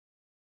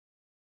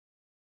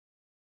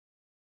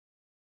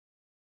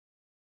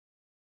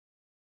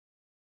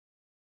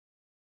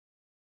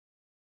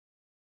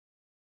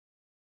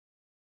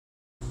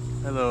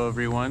Hello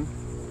everyone.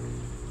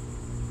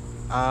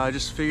 I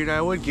just figured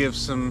I would give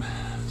some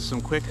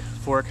quick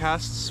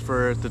forecasts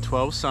for the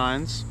 12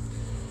 signs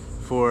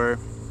for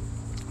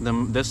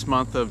this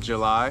month of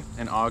July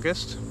and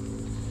August.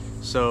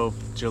 So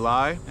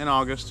July and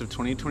August of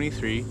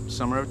 2023,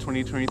 summer of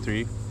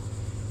 2023,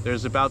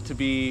 there's about to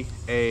be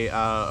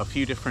a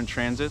few different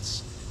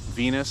transits.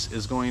 Venus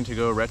is going to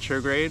go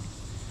retrograde.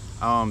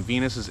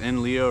 Venus is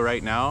in Leo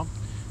right now.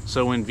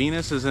 So when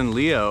Venus is in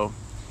Leo,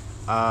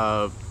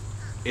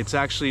 it's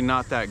actually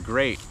not that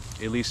great,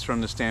 at least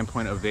from the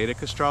standpoint of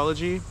Vedic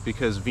astrology,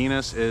 because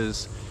Venus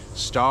is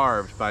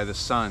starved by the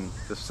sun.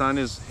 The sun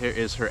is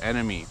her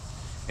enemy.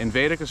 In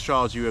Vedic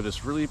astrology, we have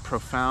this really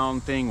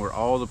profound thing where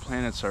all the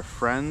planets are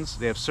friends.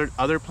 They have certain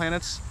other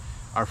planets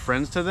are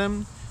friends to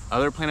them,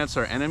 other planets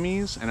are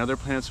enemies, and other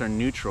planets are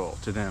neutral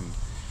to them.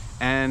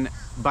 And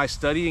by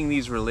studying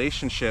these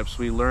relationships,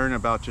 we learn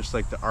about just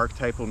like the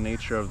archetypal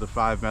nature of the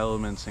 5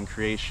 elements in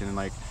creation, and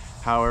like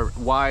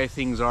why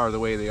things are the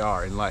way they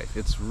are in life.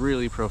 It's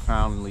really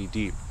profoundly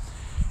deep.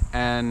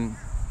 And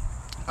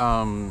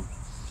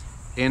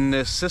in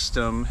this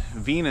system,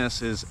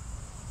 Venus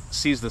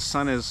sees the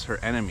sun as her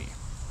enemy.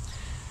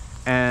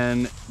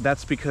 And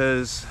that's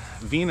because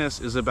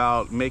Venus is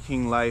about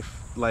making life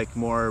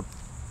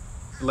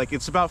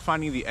it's about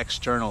finding the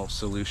external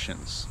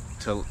solutions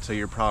to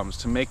your problems,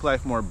 to make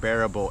life more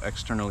bearable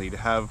externally, to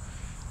have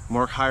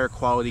more higher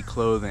quality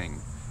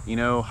clothing, you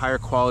know, higher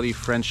quality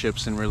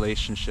friendships and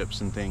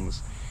relationships and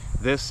things.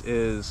 This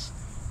is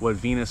what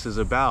Venus is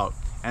about.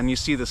 And you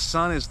see, the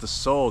sun is the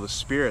soul, the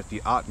spirit,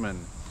 the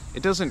Atman.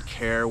 It doesn't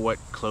care what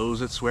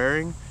clothes it's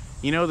wearing.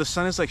 You know, the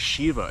sun is like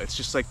Shiva. It's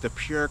just like the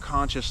pure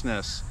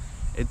consciousness.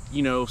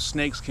 You know,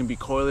 snakes can be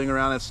coiling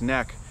around its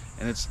neck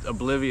and it's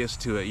oblivious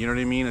to it. You know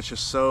what I mean? It's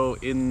just so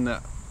in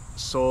the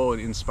soul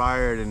and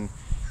inspired, and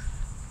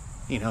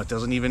you know, it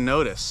doesn't even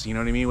notice, you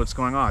know what I mean, what's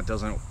going on. It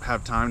doesn't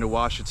have time to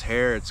wash its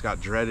hair. It's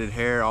got dreaded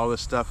hair, all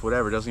this stuff,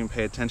 whatever. It doesn't even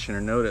pay attention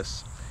or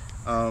notice.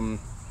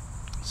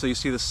 So you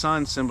see, the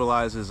sun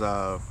symbolizes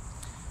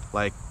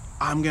like,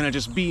 I'm gonna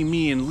just be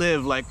me and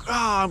live like,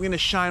 I'm gonna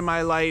shine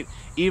my light,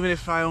 even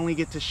if I only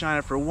get to shine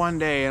it for one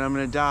day and I'm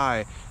gonna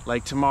die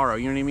like tomorrow.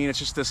 You know what I mean? It's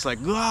just this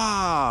like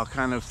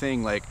kind of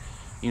thing, like,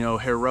 you know,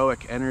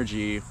 heroic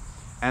energy.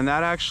 And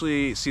that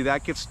actually, see,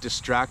 that gets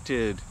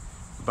distracted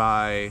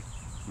by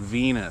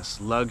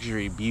Venus,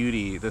 luxury,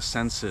 beauty, the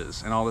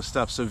senses, and all this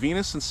stuff. So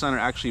Venus and Sun are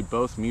actually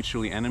both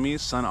mutually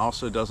enemies. Sun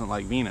also doesn't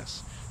like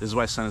Venus. This is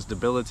why Sun is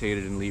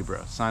debilitated in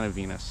Libra, sign of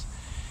Venus.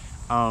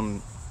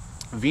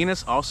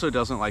 Venus also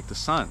doesn't like the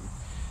Sun.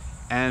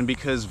 And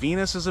because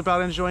Venus is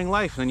about enjoying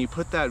life, and then you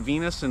put that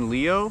Venus in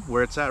Leo,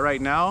 where it's at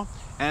right now,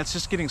 and it's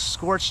just getting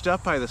scorched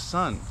up by the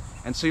sun.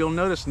 And so you'll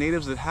notice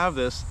natives that have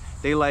this,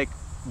 they're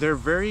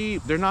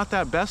not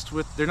the best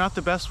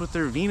with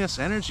their Venus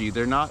energy.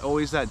 They're not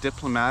always that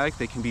diplomatic.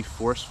 They can be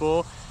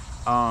forceful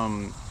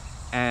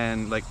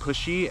and like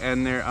pushy,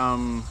 and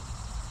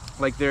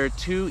they're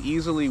too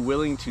easily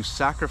willing to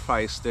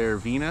sacrifice their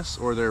Venus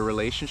or their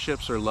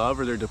relationships or love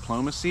or their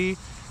diplomacy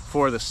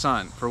for the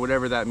sun, for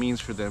whatever that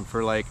means for them,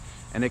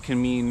 and it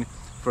can mean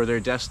for their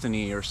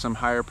destiny or some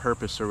higher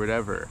purpose or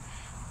whatever.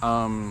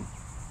 And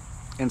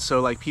so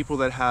like people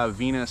that have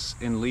Venus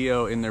in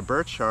Leo in their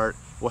birth chart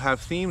will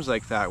have themes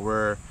like that,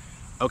 where,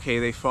 okay,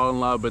 they fall in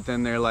love, but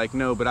then they're like,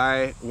 no, but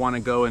I want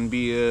to go and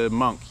be a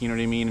monk, you know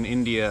what I mean, in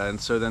India. And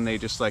so then they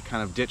just like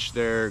kind of ditch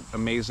their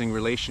amazing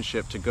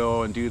relationship to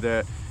go and do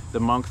the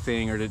monk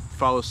thing or to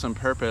follow some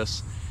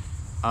purpose.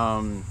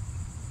 And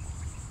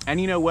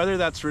you know, whether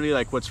that's really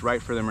like what's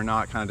right for them or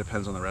not kind of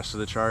depends on the rest of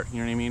the chart, you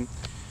know what I mean?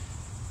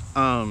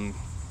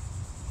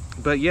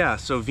 But yeah,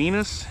 so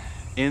Venus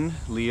in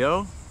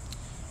Leo,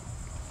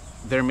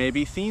 there may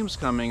be themes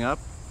coming up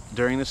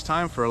during this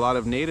time for a lot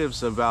of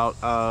natives about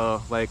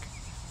like,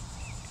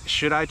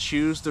 should I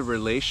choose the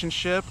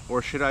relationship,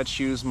 or should I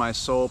choose my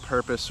soul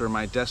purpose or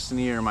my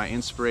destiny or my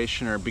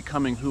inspiration or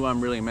becoming who I'm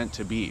really meant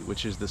to be,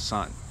 which is the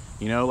sun?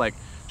 You know, like,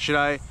 should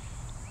I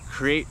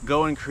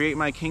go and create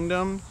my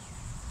kingdom?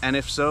 And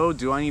if so,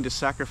 do I need to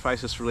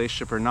sacrifice this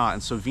relationship or not?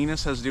 And so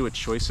Venus has to do with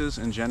choices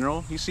in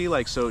general. You see,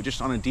 like, so just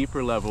on a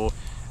deeper level,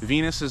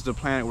 Venus is the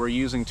planet we're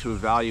using to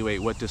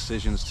evaluate what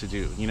decisions to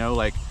do. You know,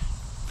 like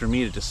for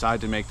me to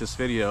decide to make this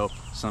video,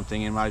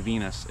 something in my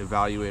Venus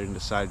evaluated and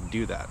decided to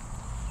do that.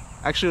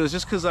 Actually, it was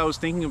just because I was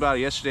thinking about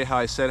it yesterday, how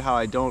I said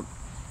how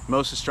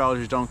most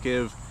astrologers don't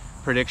give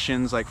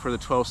predictions like for the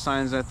 12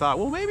 signs, and I thought,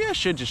 well, maybe I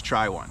should just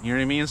try one. You know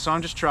what I mean? So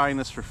I'm just trying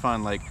this for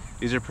fun. Like,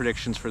 these are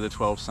predictions for the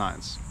 12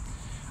 signs.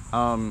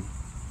 So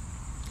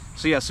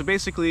yeah, so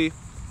basically,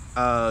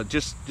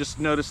 just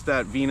notice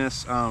that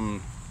Venus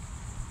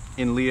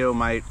in Leo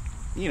might,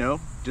 you know,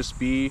 just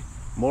be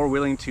more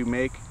willing to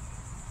make,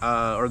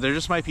 or there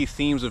just might be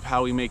themes of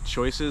how we make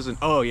choices. And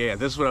oh yeah,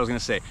 this is what I was gonna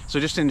say.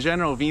 So just in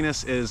general,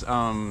 Venus is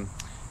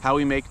how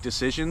we make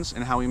decisions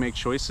and how we make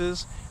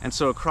choices. And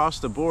so across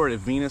the board,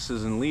 if Venus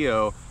is in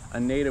Leo, a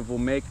native will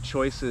make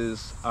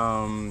choices,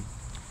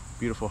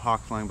 beautiful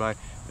hawk flying by,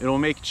 it'll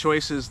make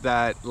choices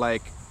that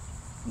like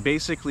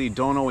basically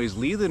don't always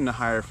lead them to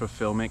higher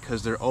fulfillment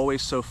because they're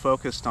always so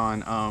focused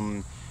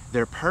on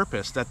their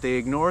purpose that they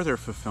ignore their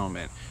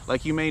fulfillment.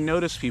 Like, you may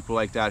notice people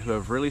like that who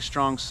have really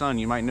strong sun.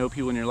 You might know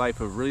people in your life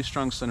who have really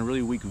strong sun and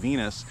really weak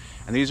Venus,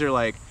 and these are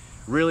like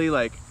really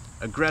like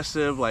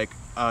aggressive, like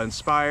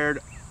inspired,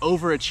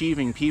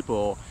 overachieving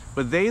people,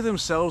 but they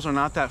themselves are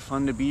not that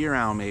fun to be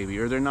around maybe,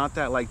 or they're not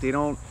that, like, they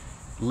don't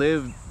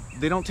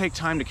take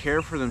time to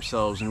care for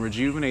themselves and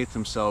rejuvenate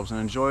themselves and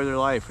enjoy their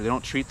life, or they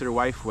don't treat their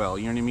wife well,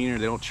 you know what I mean, or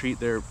they don't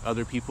treat their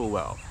other people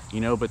well, you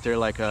know, but they're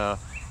like a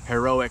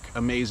heroic,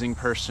 amazing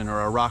person,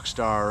 or a rock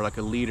star, or like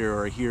a leader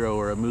or a hero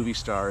or a movie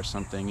star or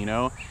something, you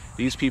know.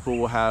 These people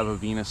will have a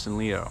Venus in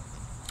Leo.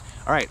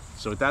 All right,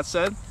 so with that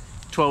said,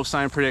 12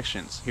 sign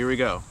predictions. Here we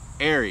go.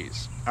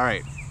 Aries. All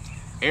right,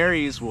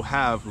 Aries will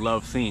have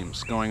love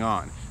themes going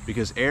on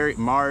because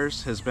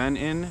Mars has been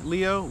in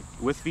Leo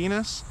with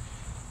Venus,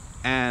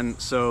 and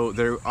so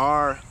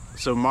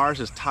Mars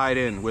is tied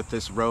in with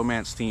this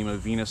romance theme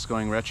of Venus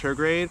going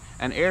retrograde,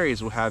 and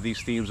Aries will have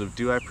these themes of,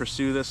 do I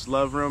pursue this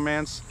love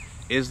romance?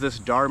 Is this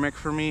dharmic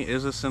for me?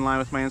 Is this in line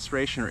with my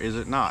inspiration, or is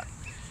it not?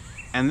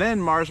 And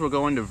then Mars will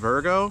go into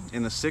Virgo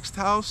in the 6th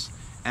house,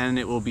 and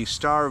it will be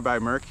starved by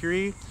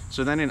Mercury.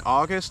 So then in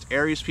August,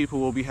 Aries people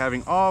will be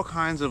having all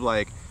kinds of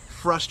like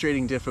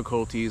frustrating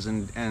difficulties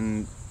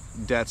and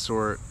debts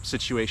or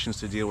situations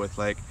to deal with,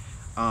 like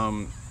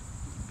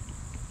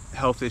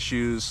health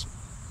issues,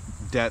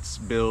 debts,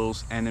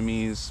 bills,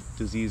 enemies,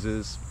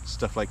 diseases,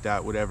 stuff like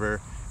that,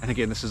 whatever. And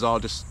again, this is all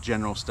just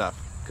general stuff,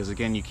 because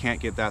again, you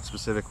can't get that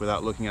specific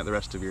without looking at the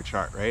rest of your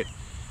chart, right?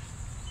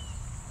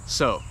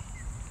 So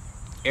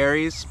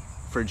Aries,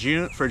 for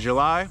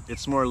July,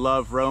 it's more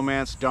love,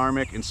 romance,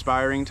 dharmic,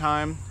 inspiring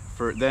time.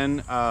 For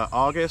then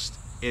August,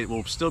 it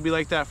will still be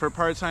like that for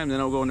part-time, then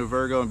it'll go into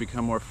Virgo and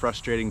become more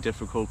frustrating,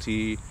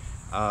 difficulty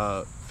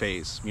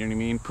phase, you know what I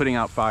mean? Putting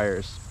out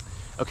fires.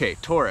 Okay,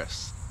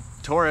 Taurus.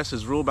 Taurus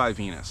is ruled by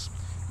Venus.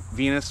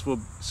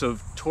 So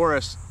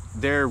Taurus,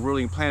 their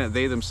ruling planet,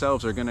 they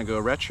themselves are gonna go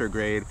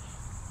retrograde.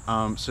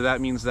 So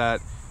that means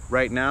that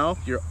right now,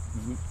 your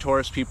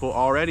Taurus people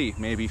already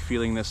may be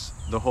feeling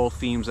the whole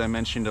themes I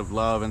mentioned of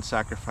love and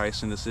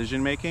sacrifice and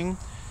decision making.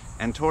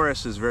 And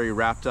Taurus is very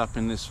wrapped up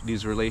in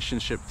these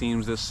relationship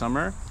themes this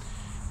summer.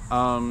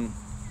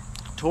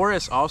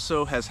 Taurus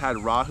also has had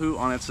Rahu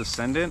on its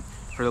ascendant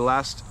for the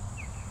last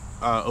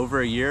over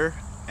a year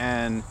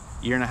and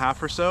a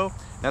half or so.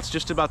 That's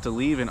just about to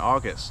leave in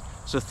August.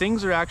 So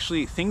things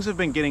have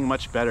been getting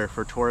much better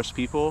for Taurus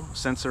people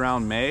since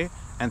around May,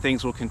 and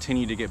things will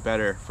continue to get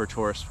better for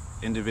Taurus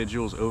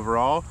individuals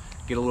overall.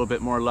 Get a little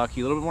bit more lucky,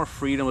 a little bit more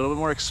freedom, a little bit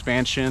more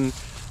expansion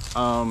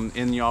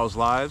in y'all's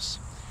lives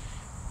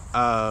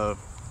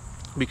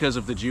because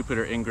of the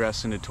Jupiter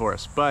ingress into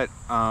Taurus. But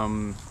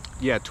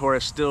yeah,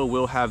 Taurus still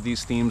will have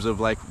these themes of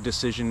like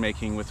decision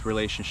making with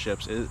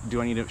relationships.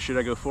 Should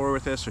I go forward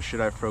with this, or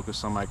should I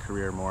focus on my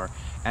career more?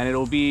 And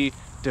it'll be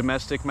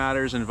domestic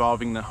matters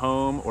involving the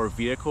home or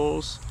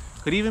vehicles.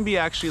 Could even be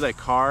actually like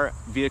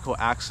vehicle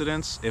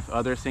accidents if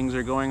other things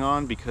are going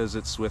on, because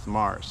it's with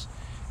Mars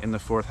in the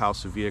 4th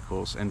house of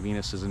vehicles and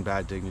Venus is in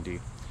bad dignity.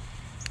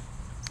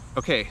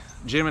 Okay,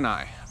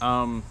 Gemini.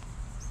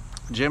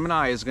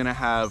 Gemini is gonna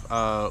have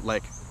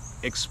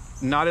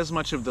not as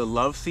much of the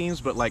love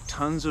themes, but like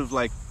tons of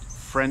like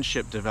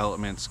friendship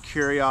developments,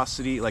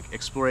 curiosity, like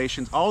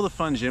explorations, all the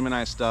fun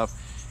Gemini stuff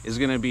is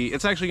gonna be,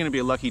 it's actually gonna be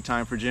a lucky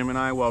time for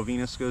Gemini while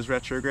Venus goes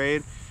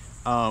retrograde.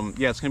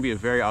 Yeah, it's gonna be a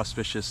very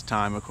auspicious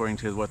time according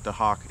to what the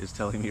hawk is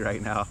telling me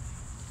right now.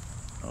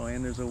 Oh,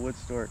 and there's a wood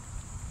stork.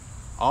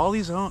 All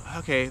these,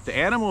 okay, the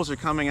animals are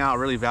coming out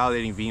really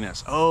validating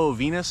Venus. Oh,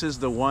 Venus is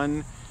the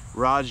one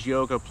Raj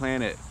Yoga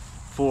planet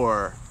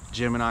for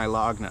Gemini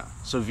Lagna.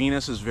 So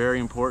Venus is very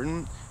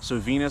important. So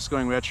Venus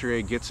going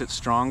retrograde gets it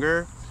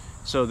stronger.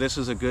 So this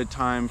is a good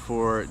time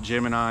for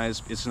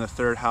Geminis. It's in the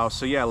 3rd house.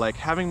 So yeah, like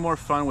having more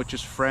fun with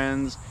just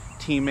friends,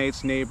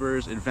 teammates,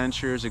 neighbors,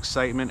 adventures,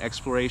 excitement,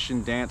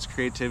 exploration, dance,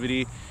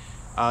 creativity.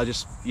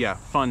 Just, yeah,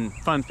 fun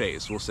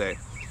phase, we'll say.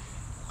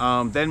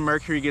 Then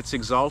Mercury gets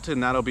exalted,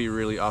 and that'll be a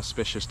really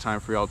auspicious time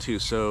for y'all too.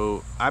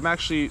 So I'm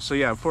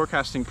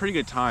forecasting pretty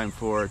good time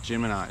for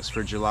Geminis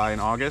for July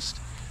and August.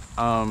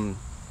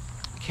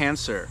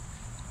 Cancer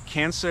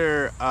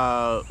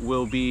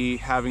will be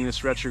having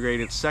this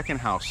retrograde its 2nd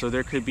house, so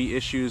there could be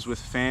issues with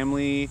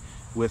family,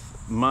 with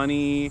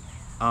money.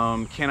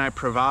 Can I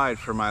provide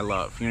for my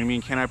love? You know what I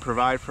mean? Can I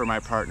provide for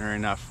my partner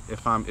enough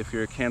if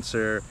you're a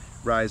Cancer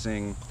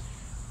rising?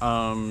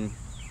 Or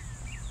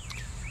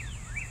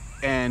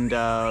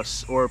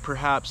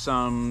perhaps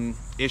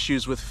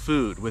issues with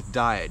food, with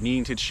diet,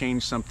 needing to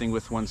change something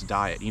with one's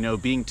diet, you know,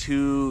 being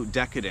too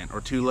decadent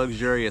or too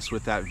luxurious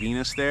with that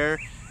Venus there,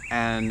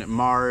 and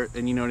Mars,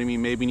 and you know what I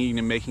mean, maybe needing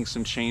to making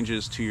some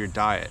changes to your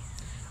diet.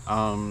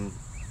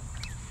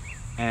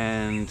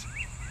 And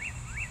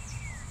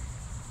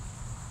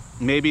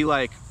maybe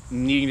like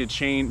needing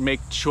to make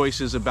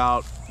choices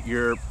about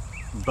your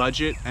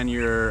budget and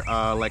your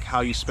like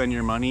how you spend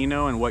your money, you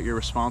know, and what you're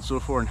responsible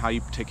for and how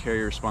you take care of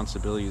your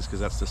responsibilities, because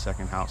that's the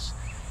 2nd house.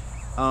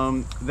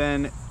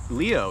 Then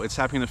Leo, it's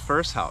happening in the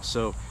first house.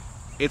 So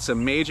it's a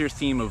major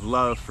theme of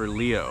love for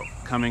Leo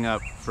coming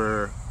up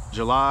for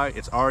July.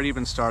 It's already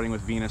been starting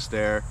with Venus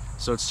there.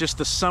 So it's just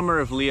the summer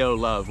of Leo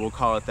love, we'll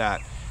call it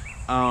that.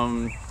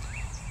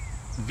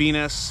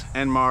 Venus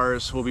and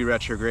Mars will be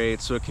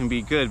retrograde, so it can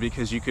be good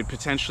because you could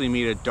potentially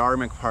meet a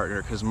dharmic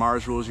partner, because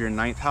Mars rules your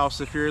 9th house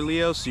if you're a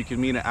Leo, so you could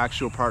meet an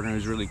actual partner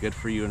who's really good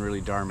for you and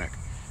really dharmic.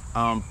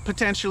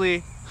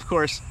 Potentially, of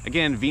course,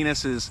 again,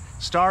 Venus is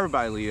starved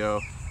by Leo,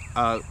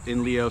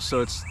 in Leo,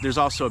 so there's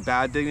also a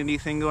bad dignity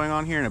thing going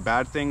on here and a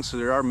bad thing, so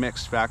there are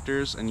mixed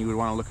factors, and you would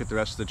want to look at the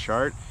rest of the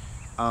chart,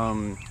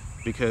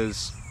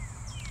 because,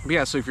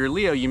 yeah, so if you're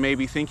Leo, you may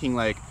be thinking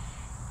like,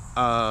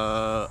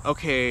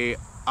 okay,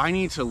 I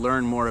need to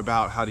learn more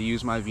about how to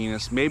use my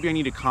Venus. Maybe I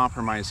need to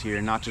compromise here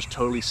and not just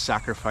totally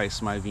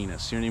sacrifice my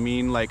Venus. You know what I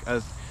mean? Like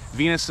a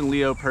Venus and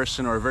Leo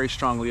person, or a very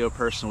strong Leo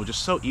person, will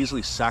just so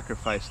easily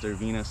sacrifice their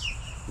Venus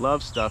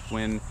love stuff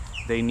when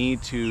they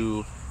need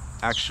to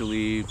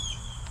actually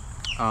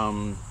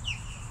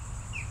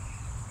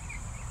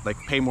like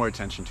pay more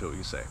attention to it,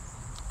 you say.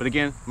 But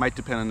again, might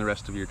depend on the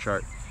rest of your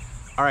chart.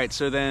 All right,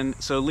 so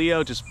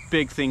Leo, just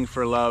big thing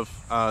for love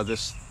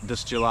this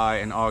July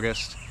and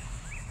August.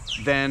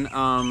 Then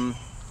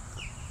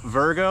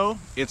Virgo,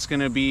 it's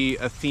going to be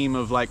a theme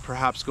of like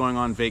perhaps going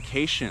on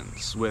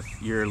vacations with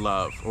your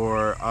love,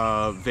 or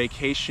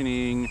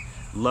vacationing,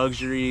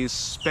 luxuries,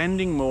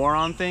 spending more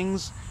on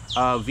things.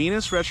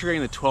 Venus retrograde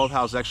in the 12th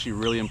house is actually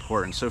really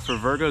important. So for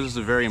Virgos, this is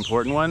a very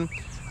important one.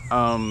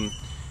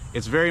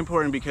 It's very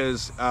important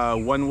because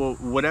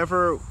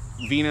whatever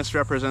Venus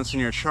represents in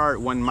your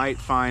chart, one might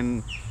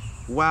find,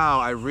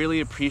 wow, I really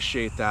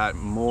appreciate that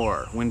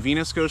more. When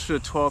Venus goes to the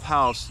 12th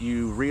house,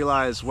 you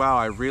realize, wow,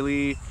 I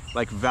really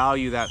like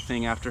value that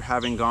thing after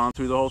having gone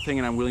through the whole thing,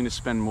 and I'm willing to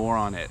spend more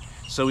on it.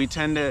 So we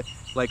tend to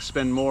like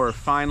spend more,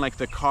 find like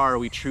the car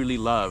we truly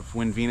love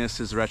when Venus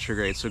is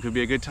retrograde. So it could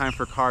be a good time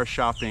for car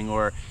shopping,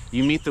 or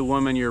you meet the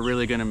woman you're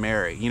really going to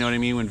marry. You know what I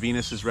mean? When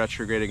Venus is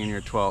retrograding in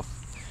your 12th.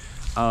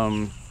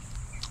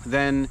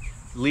 Then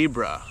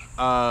Libra.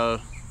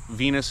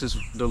 Venus is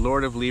the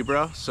Lord of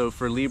Libra, so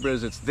for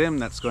Libras, it's them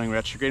that's going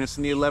retrograde. It's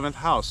in the 11th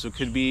house, so it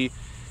could be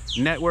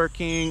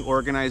networking,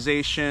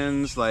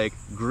 organizations, like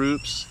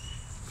groups,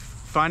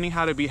 finding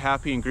how to be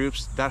happy in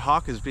groups. That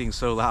hawk is being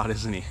so loud,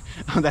 isn't he?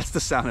 That's the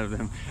sound of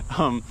them.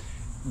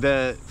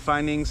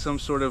 Finding some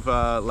sort of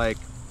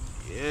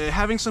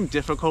having some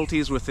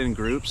difficulties within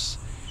groups,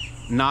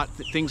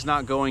 things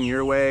not going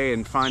your way,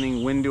 and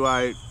finding when do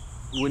I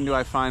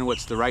find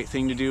what's the right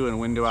thing to do, and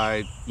when do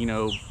I,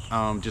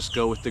 just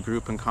go with the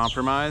group and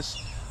compromise.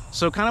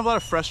 So kind of a lot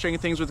of frustrating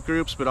things with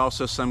groups, but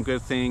also some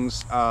good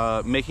things.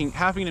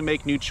 Having to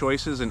make new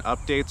choices and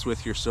updates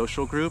with your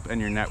social group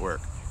and your network,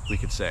 we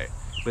could say.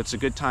 But it's a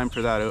good time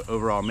for that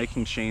overall,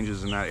 making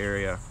changes in that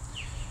area.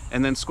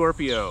 And then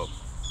Scorpio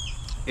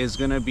is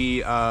going to be,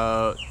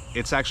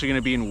 it's actually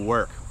going to be in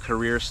work,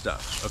 career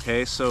stuff.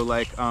 Okay, so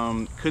like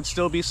could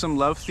still be some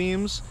love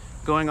themes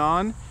going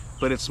on,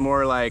 but it's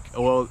more like,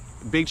 well,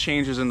 big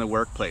changes in the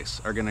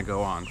workplace are going to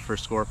go on for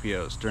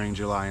Scorpios during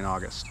July and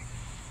August.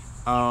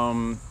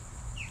 And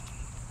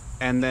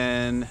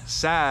then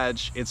Sag,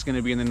 it's going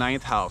to be in the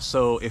 9th house.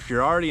 So if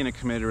you're already in a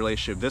committed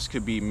relationship, this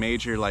could be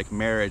major, like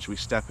marriage. We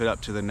step it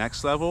up to the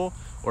next level.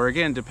 Or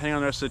again, depending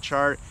on the rest of the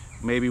chart,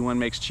 maybe one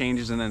makes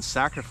changes and then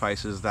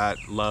sacrifices that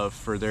love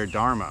for their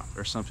dharma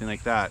or something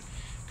like that.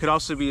 Could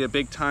also be a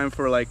big time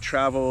for like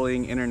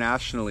traveling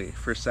internationally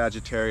for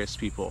Sagittarius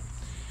people.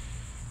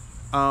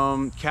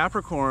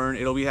 Capricorn,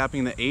 it'll be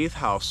happening in the 8th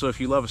house. So if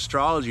you love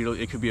astrology,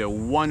 it could be a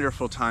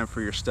wonderful time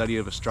for your study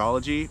of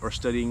astrology, or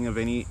studying of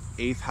any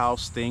 8th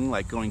house thing,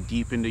 like going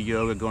deep into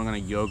yoga, going on a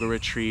yoga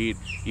retreat.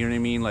 You know what I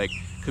mean? Like,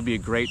 could be a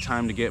great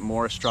time to get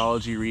more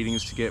astrology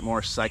readings, to get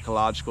more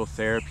psychological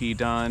therapy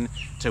done,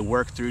 to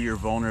work through your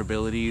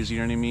vulnerabilities. You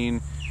know what I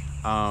mean?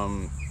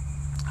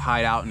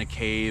 Hide out in a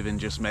cave and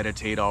just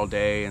meditate all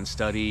day and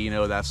study,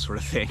 that sort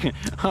of thing.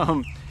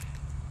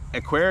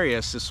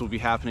 Aquarius, this will be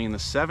happening in the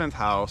 7th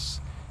house.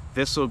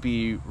 This will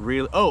be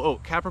really,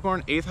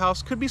 Capricorn, 8th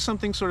house, could be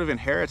something sort of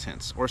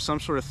inheritance, or some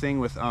sort of thing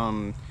with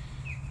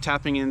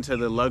tapping into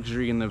the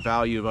luxury and the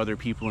value of other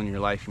people in your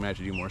life. You might have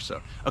to do more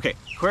so. Okay,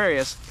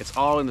 Aquarius, it's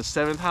all in the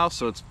 7th house,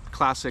 so it's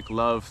classic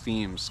love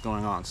themes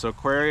going on. So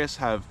Aquarius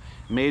have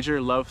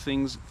major love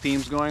themes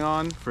going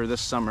on for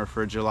this summer,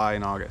 for July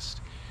and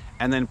August.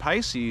 And then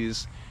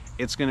Pisces,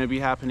 it's going to be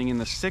happening in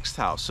the 6th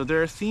house. So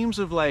there are themes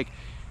of like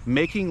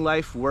making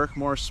life work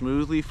more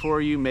smoothly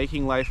for you,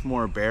 making life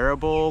more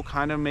bearable,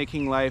 kind of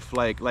making life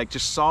like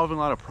just solving a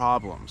lot of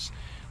problems.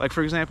 Like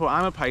for example,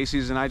 I'm a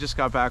Pisces and I just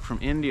got back from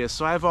India,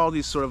 so I have all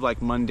these sort of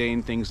like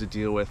mundane things to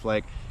deal with,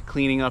 like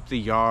cleaning up the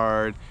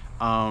yard,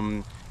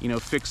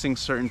 fixing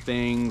certain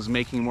things,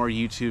 making more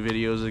YouTube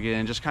videos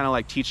again, just kind of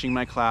like teaching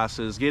my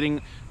classes,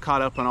 getting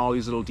caught up on all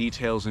these little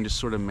details and just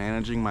sort of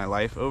managing my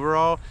life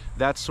overall.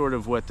 That's sort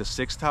of what the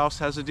 6th house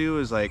has to do,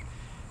 is like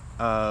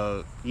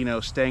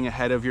staying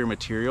ahead of your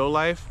material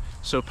life.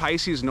 So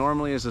Pisces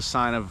normally is a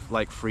sign of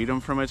like freedom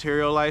from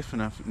material life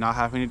and of not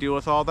having to deal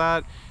with all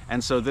that.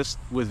 And so this,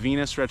 with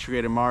Venus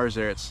retrograde and Mars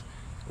there, it's,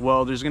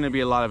 well, there's going to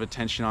be a lot of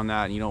attention on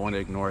that, and you don't want to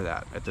ignore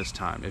that at this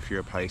time if you're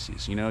a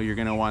Pisces. You know, you're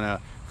going to want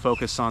to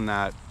focus on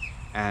that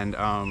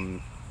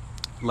and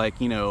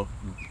like, you know,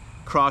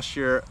 cross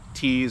your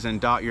T's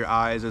and dot your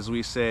I's, as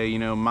we say, you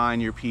know,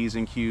 mind your P's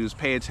and Q's,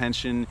 pay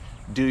attention,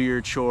 do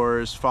your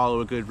chores,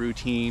 follow a good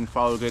routine,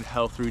 follow a good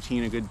health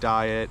routine, a good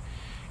diet.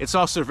 It's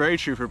also very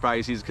true for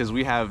Pisces because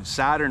we have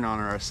Saturn on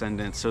our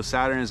ascendant. So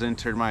Saturn has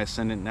entered my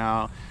ascendant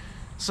now.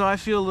 So I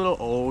feel a little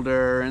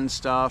older and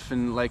stuff,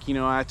 and like, you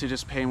know, I have to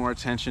just pay more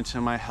attention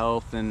to my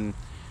health and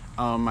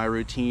my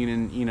routine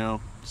and, you know,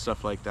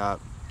 stuff like that.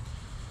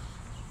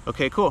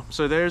 Okay, cool.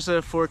 So there's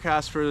a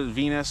forecast for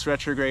Venus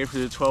retrograde for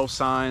the 12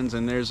 signs,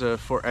 and there's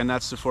and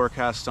that's the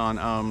forecast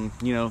on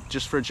you know,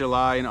 just for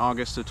July and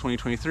August of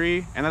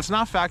 2023, and that's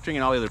not factoring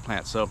in all the other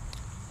planets. So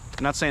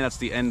I'm not saying that's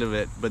the end of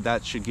it, but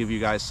that should give you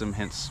guys some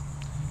hints.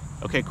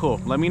 Okay, cool.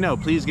 Let me know.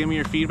 Please give me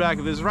your feedback.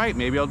 If this is right,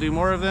 maybe I'll do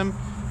more of them.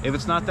 If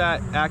it's not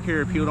that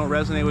accurate or people don't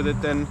resonate with it,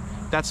 then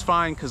that's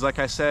fine, because like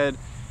I said,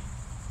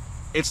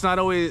 it's not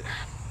always,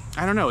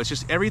 I don't know, it's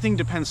just everything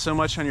depends so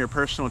much on your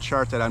personal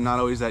chart that I'm not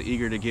always that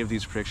eager to give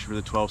these predictions for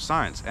the 12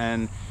 signs.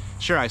 And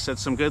sure, I said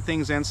some good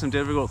things and some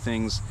difficult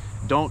things.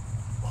 Don't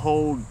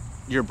hold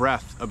your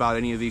breath about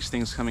any of these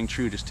things coming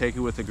true. Just take it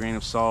with a grain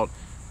of salt,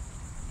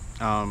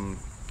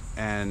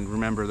 and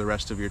remember the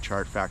rest of your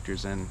chart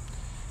factors in.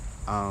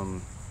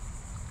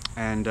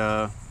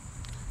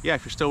 Yeah,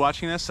 if you're still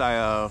watching this,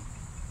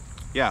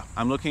 yeah,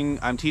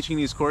 I'm teaching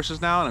these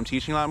courses now, and I'm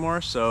teaching a lot more.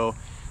 So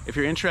if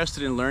you're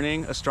interested in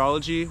learning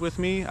astrology with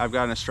me, I've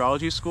got an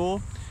astrology school,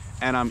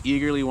 and I'm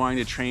eagerly wanting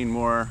to train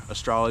more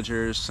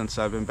astrologers. Since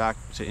I've been back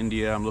to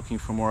India, I'm looking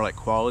for more like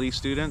quality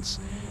students.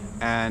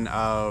 And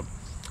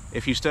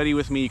if you study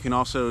with me, you can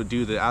also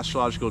do the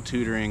astrological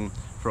tutoring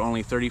for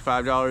only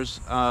 $35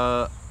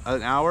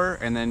 an hour,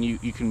 and then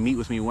you can meet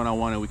with me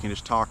one-on-one, and we can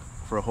just talk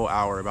for a whole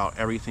hour about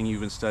everything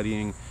you've been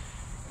studying.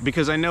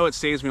 Because I know it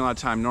saves me a lot of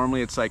time.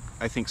 Normally it's like,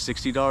 I think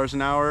 $60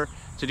 an hour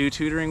to do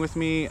tutoring with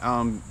me,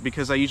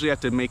 because I usually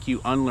have to make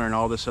you unlearn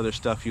all this other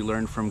stuff you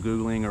learned from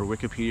Googling or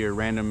Wikipedia or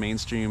random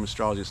mainstream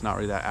astrology. It's not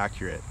really that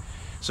accurate.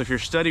 So if you're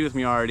studying with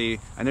me already,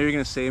 I know you're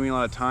going to save me a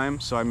lot of time,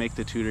 so I make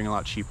the tutoring a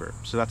lot cheaper.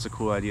 So that's a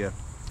cool idea.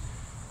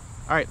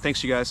 All right,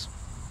 thanks you guys.